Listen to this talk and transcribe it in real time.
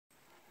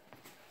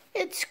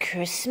It's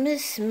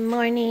Christmas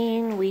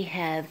morning. We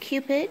have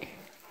Cupid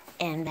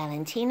and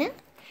Valentina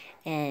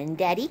and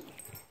Daddy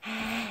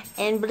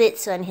and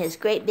Blitz on his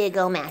great big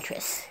old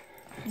mattress.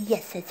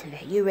 Yes, that's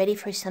right. You ready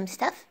for some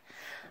stuff?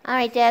 All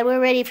right, Dad,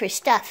 we're ready for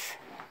stuff.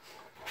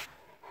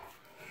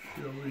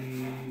 Shall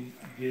we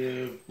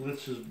give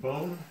Blitz his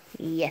bone?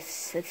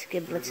 Yes, let's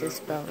give Blitz his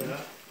bone.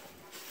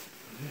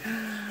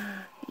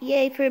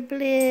 Yay for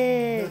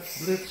Blitz.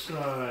 That's Blitz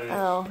size.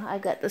 Oh, I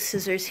got the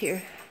scissors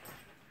here.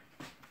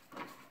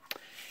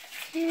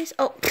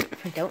 Oh,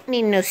 we don't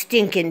need no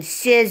stinking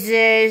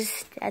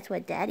scissors. That's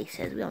what Daddy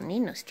says. We don't need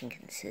no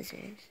stinking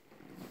scissors.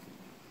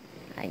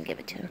 I can give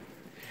it to him.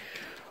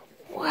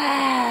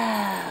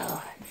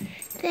 Wow.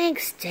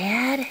 Thanks,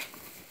 Dad.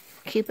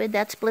 Cupid,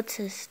 that's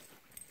Blitz's.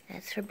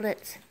 That's for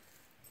Blitz.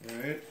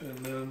 Alright, and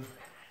then...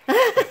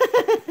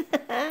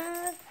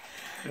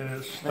 and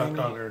it's stuck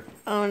on her.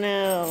 Oh,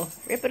 no.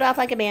 Rip it off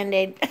like a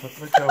Band-Aid. Let me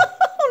go.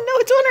 Oh, no,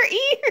 it's on her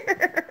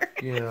ear.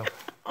 Yeah.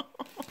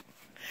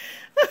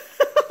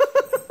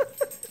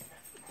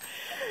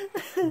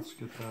 Let's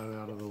get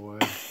that out of the way.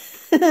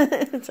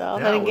 It's all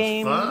fun and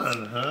games. That was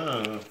fun,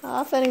 huh?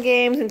 All fun and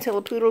games until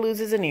a poodle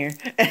loses an ear.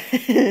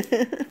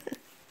 Okay,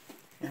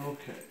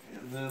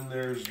 and then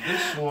there's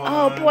this one.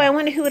 Oh, boy, I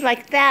wonder who would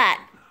like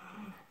that.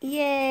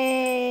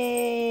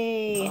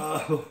 Yay.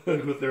 Oh,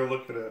 look what they're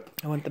looking at.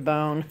 I want the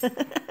bone.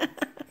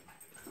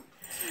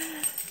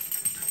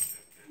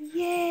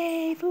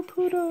 Yay, for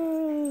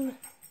poodle.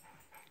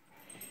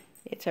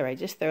 It's all right.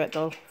 Just throw it,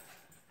 though.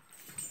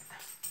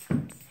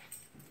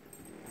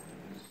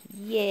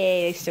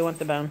 Yay, I still want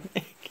the bone.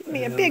 Give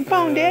me a big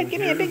bone, Dad. Give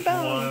me a big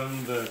bone.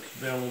 One that's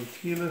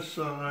Valentina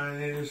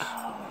size.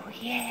 Oh,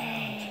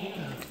 yay.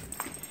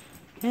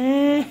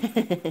 Kind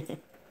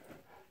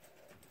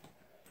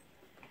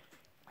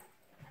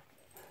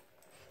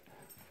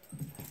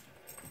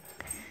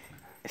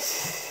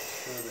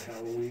of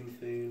Halloween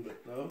theme, but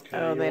okay.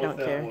 Oh, they don't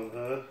care. One,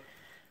 huh?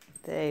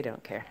 They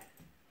don't care.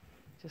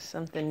 Just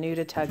something new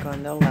to tug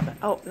on. They'll love it.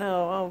 Oh,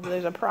 no. Oh,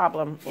 there's a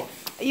problem.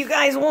 You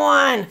guys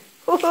won.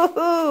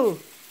 Hoo-hoo-hoo.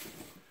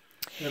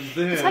 And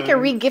then, it's like a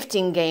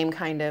re-gifting game,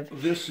 kind of.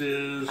 This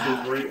is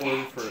a great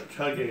one for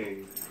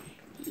tugging.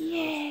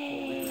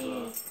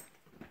 Yay.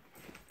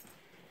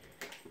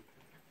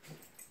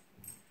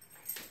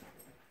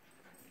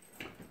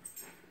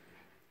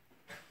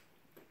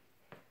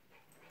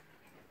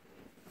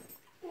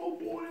 Oh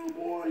boy, oh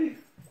boy.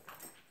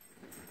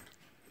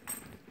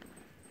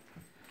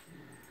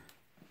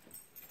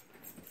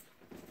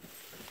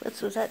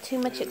 Was that too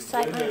much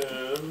excitement?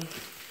 Then,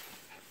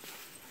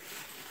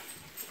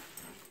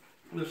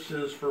 this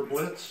is for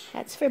Blitz.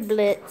 That's for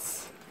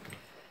Blitz.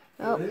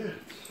 Oh. Blitz.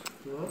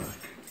 Look.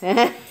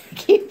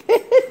 Keep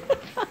it.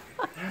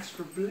 That's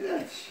for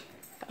Blitz.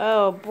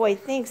 Oh, boy.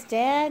 Thanks,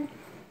 Dad.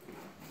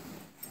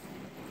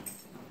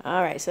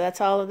 All right, so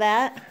that's all of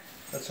that?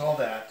 That's all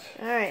that.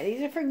 All right,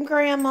 these are for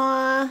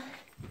Grandma.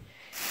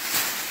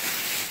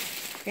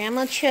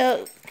 Grandma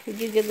Choke, could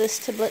you give this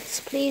to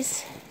Blitz,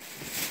 please?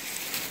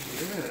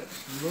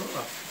 Yes,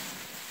 look.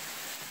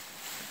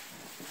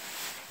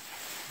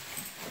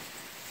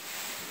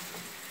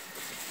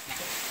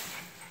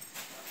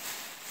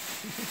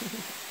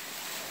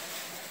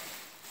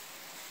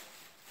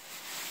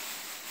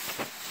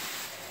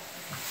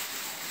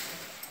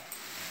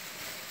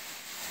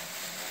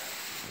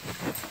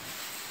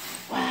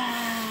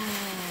 Wow.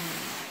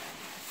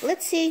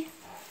 Let's see.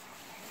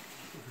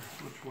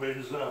 Which way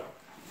is up?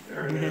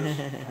 There it is.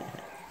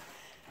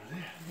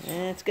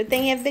 It's a good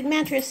thing you have a big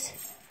mattress.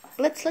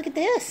 Blitz, look at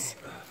this.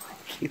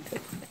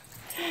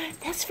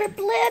 That's for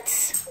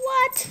Blitz.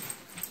 What?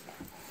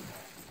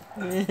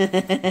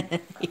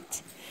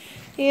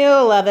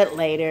 You'll love it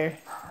later.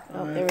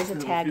 Oh, there was a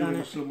tag on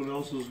it. Someone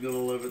else is going to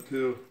love it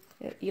too.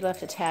 You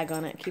left a tag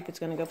on it. Cupid's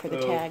going to go for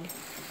the tag.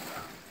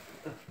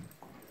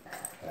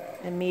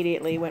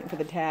 Immediately went for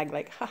the tag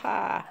like,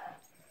 haha.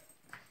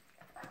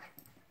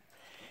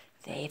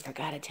 They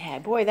forgot a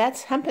tag. Boy,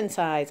 that's humping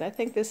size. I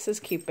think this is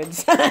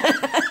Cupid's.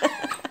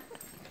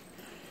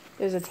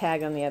 There's a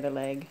tag on the other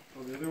leg.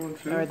 On the other one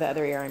too? Or the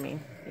other ear, I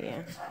mean.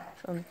 Yeah.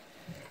 On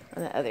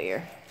the other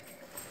ear.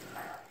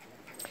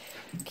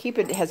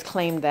 Cupid has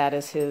claimed that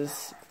as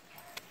his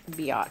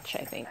biatch,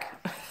 I think.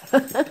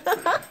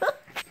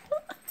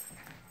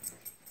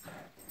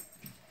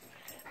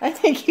 I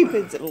think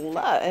Cupid's in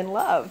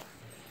love.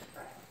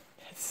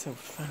 That's so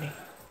funny.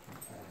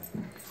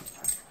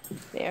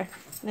 There.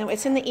 No,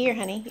 it's in the ear,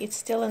 honey. It's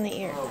still in the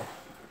ear. Oh.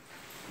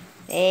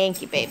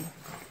 Thank you, babe.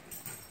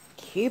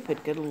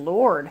 Cupid, good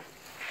Lord.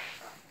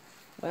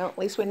 Well, at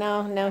least we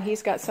now know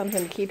he's got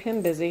something to keep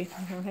him busy.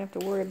 I don't have to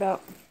worry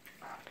about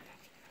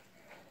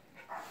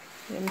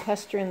him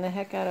pestering the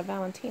heck out of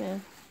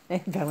Valentina.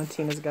 And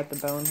Valentina's got the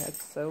bone.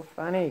 That's so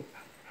funny.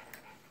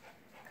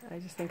 I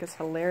just think it's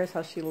hilarious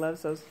how she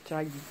loves those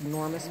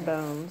ginormous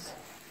bones.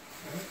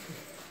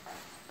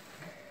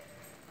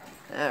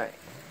 All right.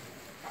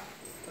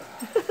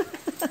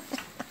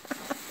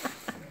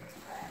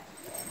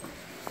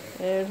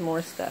 There's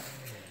more stuff.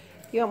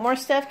 You want more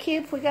stuff,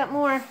 Cube? We got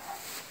more.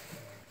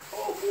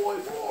 Oh boy,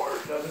 more.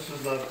 No, this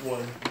is not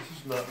one. This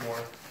is not more.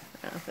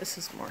 Oh, this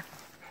is more.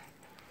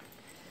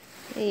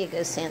 There you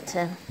go,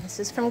 Santa. This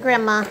is from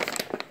Grandma.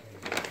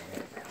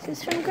 This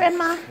is from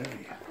Grandma.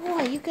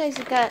 Boy, you guys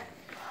have got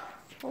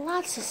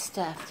lots of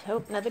stuff.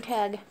 Oh, another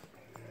tag.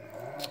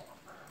 Those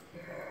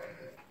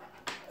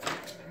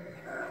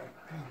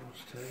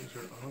tags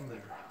are on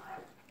there.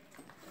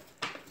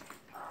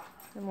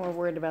 I'm more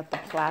worried about the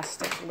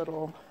plastic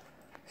little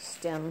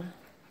stem.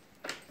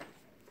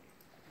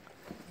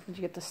 Did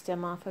you get the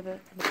stem off of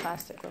it? The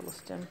plastic little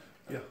stem?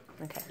 Yeah.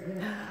 Okay.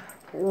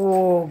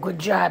 Oh, good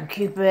job,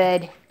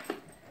 Cupid.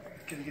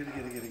 Get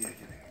it.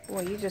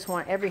 Well, you just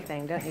want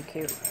everything, don't you,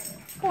 Cute?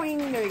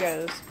 Boing, there he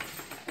goes.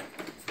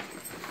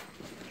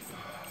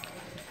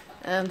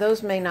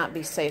 Those may not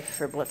be safe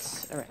for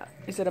Blitz.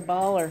 Is it a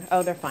ball or?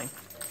 Oh, they're fine.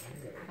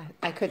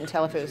 I couldn't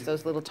tell if it was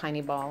those little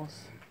tiny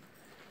balls.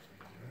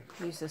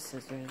 Use the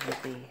scissors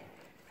would be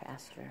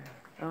faster.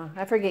 Oh,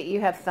 I forget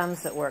you have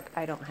thumbs that work.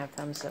 I don't have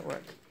thumbs that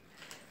work.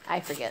 I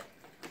forget.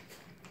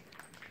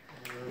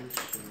 I'm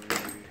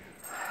sorry.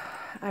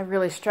 I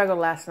really struggled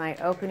last night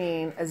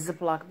opening a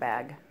Ziploc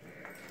bag.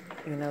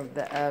 You know,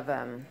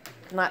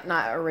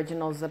 not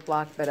original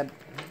Ziploc, but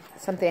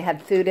something that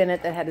had food in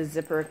it that had a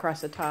zipper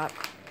across the top.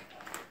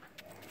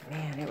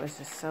 Man, it was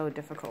just so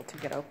difficult to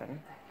get open.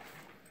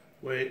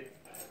 Wait.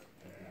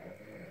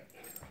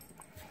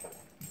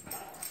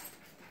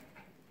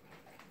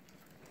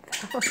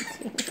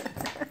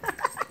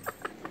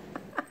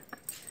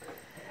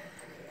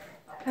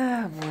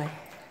 Oh boy. You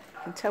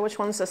can tell which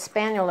one's the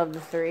spaniel of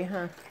the three,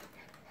 huh?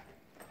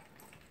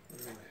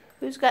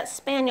 Who's got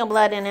spaniel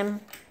blood in him?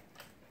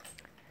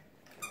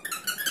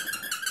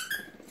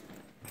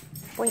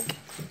 Boink.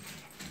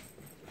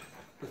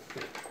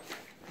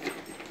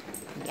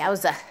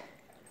 Yowza.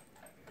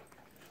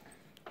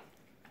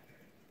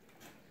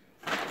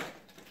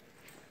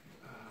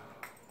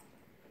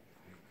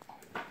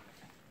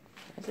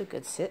 That's a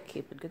good sit,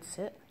 Cupid. Good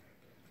sit.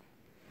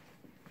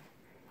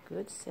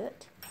 Good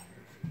sit.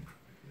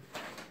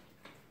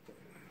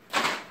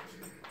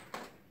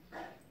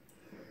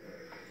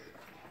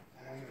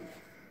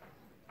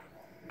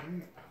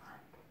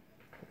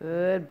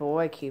 Good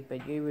boy,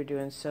 Cupid. You were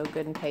doing so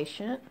good and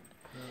patient.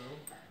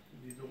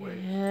 No, need to wait.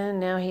 And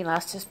now he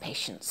lost his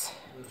patience.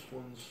 This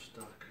one's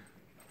stuck.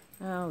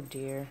 Oh,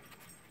 dear.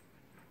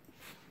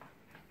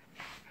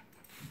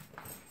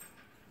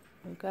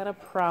 We've got a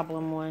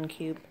problem one,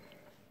 Cube.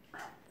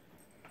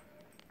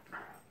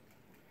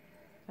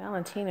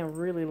 Valentina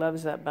really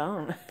loves that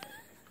bone.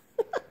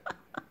 I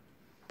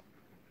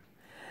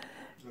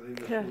think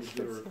this one's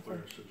going to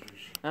require scissors.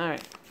 All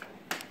right.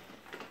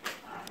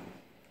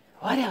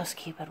 What else,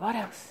 Cupid? What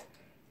else?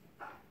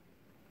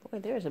 Boy,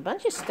 there's a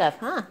bunch of stuff,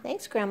 huh?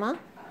 Thanks, Grandma.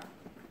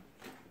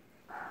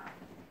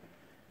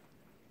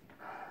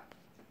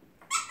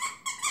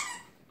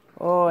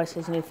 Oh, it's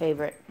his new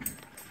favorite.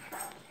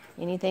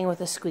 Anything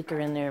with a squeaker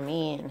in there,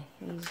 man.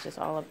 He's just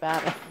all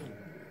about it.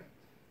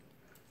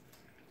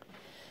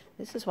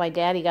 This is why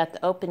Daddy got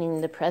the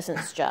opening the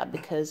presents job,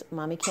 because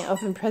Mommy can't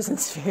open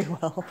presents very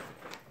well.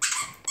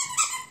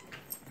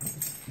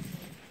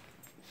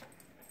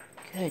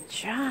 Good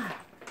job.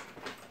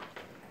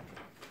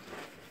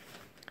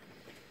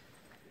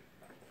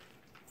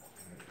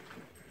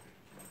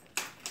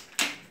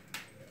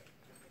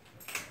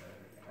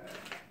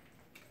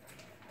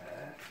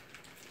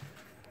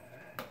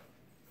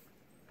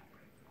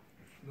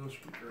 No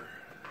speaker.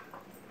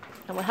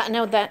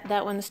 No,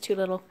 that one's too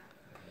little.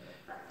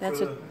 That's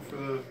For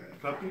the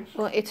puppies?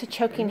 Well, it's a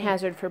choking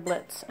hazard for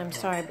Blitz. I'm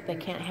sorry, but they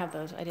can't have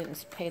those. I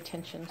didn't pay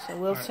attention, so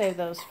we'll save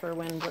those for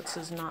when Blitz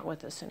is not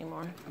with us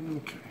anymore.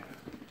 Okay.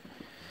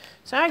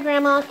 Sorry,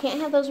 Grandma, can't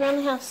have those around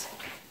the house.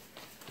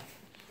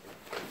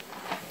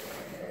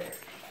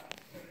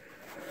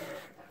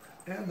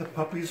 And the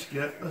puppies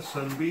get a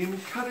Sunbeam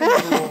cutting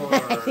board.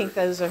 I think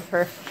those are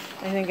for.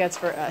 I think that's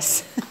for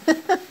us.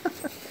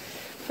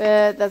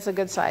 But that's a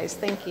good size.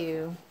 Thank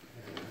you.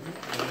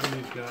 And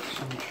we've got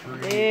some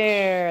trees.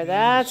 There,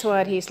 that's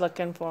what he's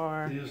looking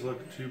for. These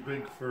look too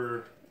big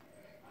for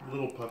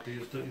little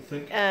puppies, don't you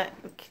think?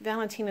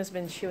 Valentina's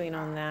been chewing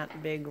on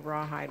that big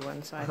rawhide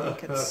one, so I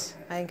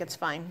think it's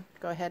fine.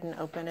 Go ahead and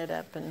open it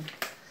up and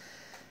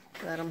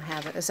let them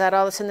have it. Is that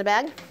all that's in the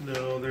bag?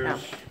 No,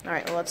 there's All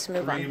right, well, let's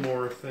move three on.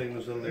 more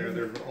things in there.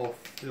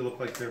 They look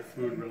like they're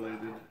food related.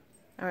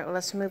 All right, well,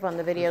 let's move on.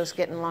 The video's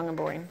getting long and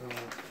boring.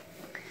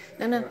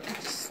 No.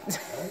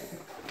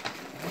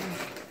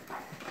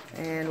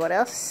 And what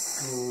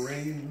else?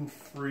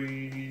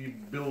 Grain-free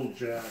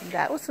Biljack.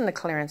 That was in the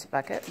clearance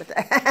bucket. But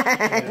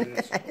And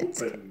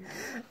it's open.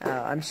 oh,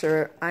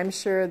 I'm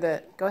sure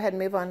that. Go ahead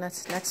and move on.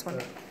 That's the next one.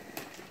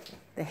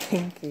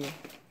 Thank you.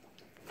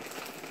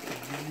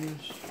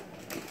 These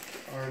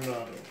are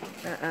not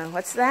open.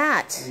 What's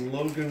that?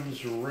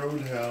 Logan's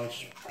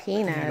Roadhouse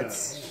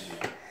Peanuts.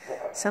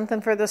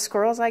 Something for the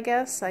squirrels, I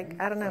guess. I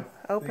don't know.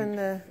 Open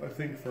the. I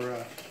think for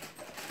us,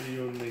 for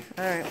you and me.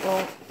 All right.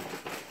 Well,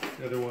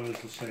 The other one is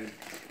the same.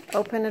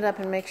 open it up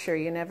and make sure.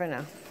 You never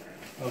know.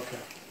 Okay.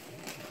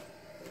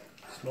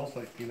 Smells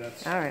like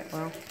peanuts. All right.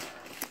 Well,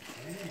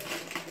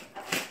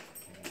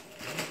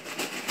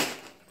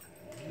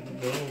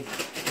 Didn't know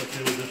that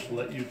they would just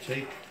let you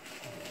take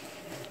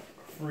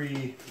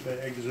free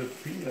bags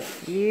of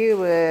peanuts. You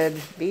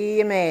would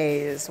be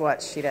amazed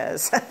what she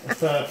does.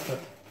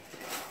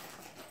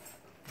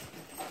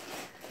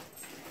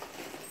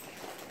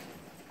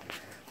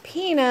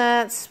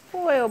 Peanuts.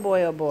 Boy, oh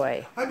boy, oh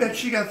boy. I bet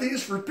she got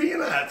these for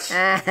peanuts.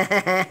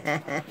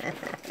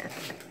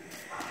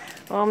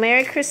 Well,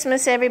 Merry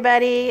Christmas,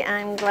 everybody.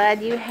 I'm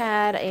glad you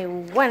had a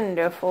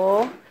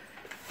wonderful,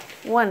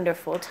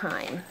 wonderful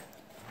time.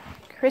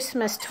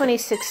 Christmas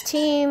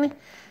 2016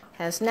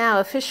 has now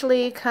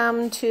officially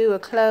come to a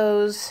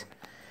close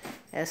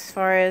as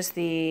far as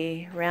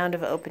the round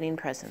of opening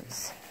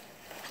presents.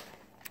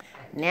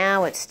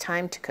 Now it's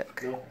time to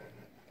cook. No,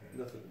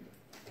 nothing.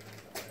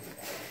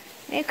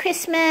 Merry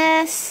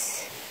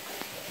Christmas.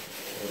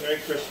 Merry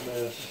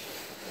Christmas.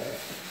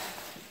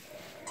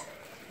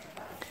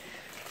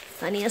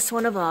 Funniest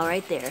one of all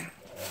right there.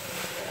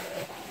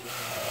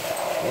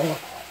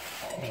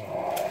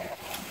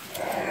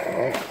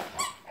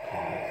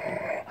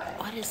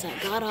 What is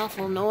that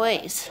god-awful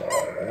noise?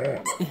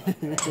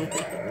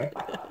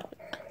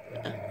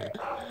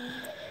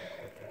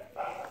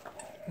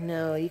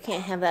 No, you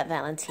can't have that,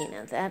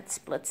 Valentina. That's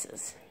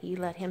Blitz's. You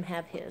let him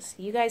have his.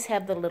 You guys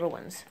have the little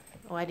ones.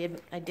 Oh, I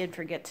did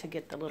forget to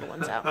get the little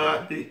ones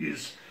out.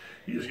 He's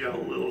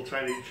got little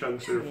tiny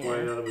chunks that are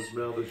flying out of his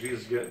mouth, and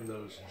she's getting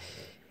those.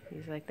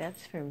 He's like,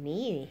 that's for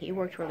me. He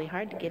worked really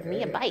hard to give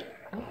me a bite.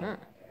 I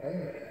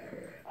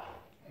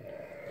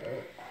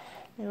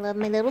love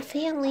my little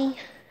family.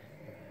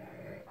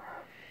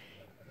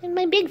 And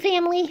my big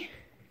family.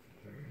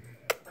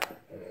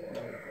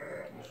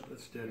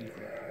 That's Daddy.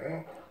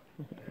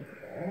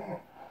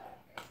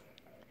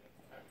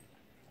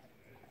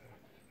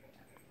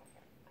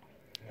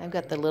 I've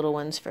got the little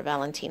ones for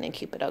Valentina and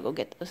Cupid. I'll go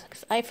get those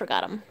because I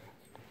forgot them.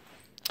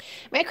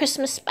 Merry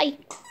Christmas. Bye.